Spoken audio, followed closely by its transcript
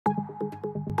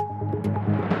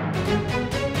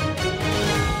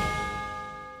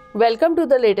Welcome to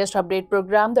the latest update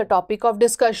program. The topic of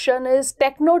discussion is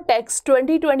Technotex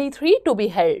 2023 to be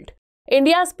held.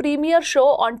 India's premier show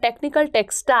on technical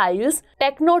textiles,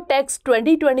 Technotex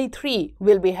 2023,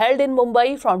 will be held in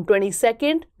Mumbai from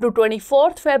 22nd to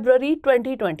 24th February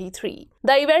 2023.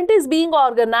 The event is being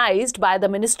organized by the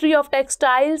Ministry of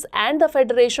Textiles and the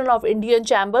Federation of Indian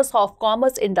Chambers of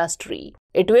Commerce Industry.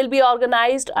 It will be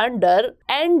organized under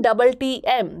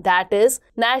NTTM, that is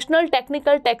National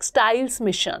Technical Textiles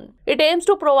Mission. It aims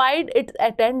to provide its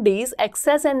attendees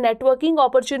access and networking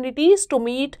opportunities to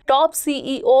meet top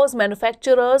CEOs,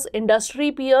 manufacturers,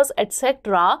 industry peers,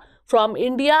 etc. from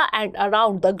India and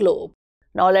around the globe.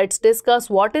 Now let's discuss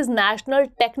what is National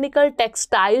Technical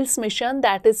Textiles Mission,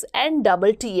 that is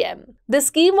NTTM. This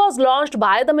scheme was launched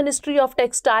by the Ministry of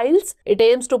Textiles. It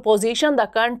aims to position the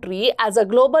country as a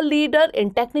global leader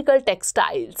in technical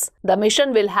textiles. The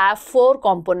mission will have 4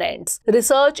 components: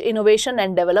 research, innovation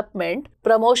and development,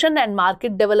 promotion and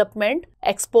market development,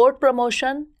 export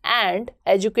promotion, and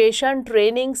education,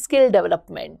 training, skill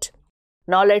development.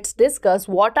 Now let's discuss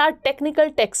what are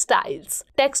technical textiles.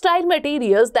 Textile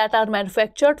materials that are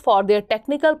manufactured for their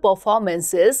technical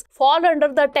performances fall under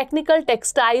the technical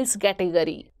textiles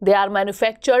category. They are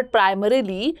manufactured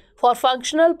primarily for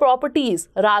functional properties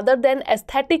rather than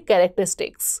aesthetic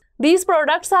characteristics. These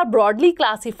products are broadly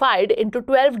classified into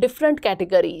 12 different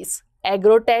categories: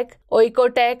 agrotech,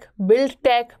 oicotech, build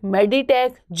tech,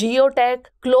 meditech, geotech,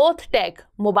 cloth tech,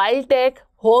 mobile tech,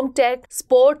 home tech,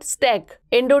 sports tech,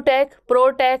 indotech,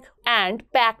 protech, and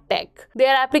pack tech.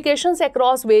 Their applications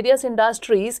across various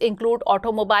industries include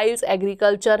automobiles,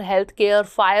 agriculture, healthcare,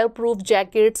 fireproof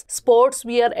jackets,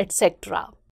 sportswear, etc.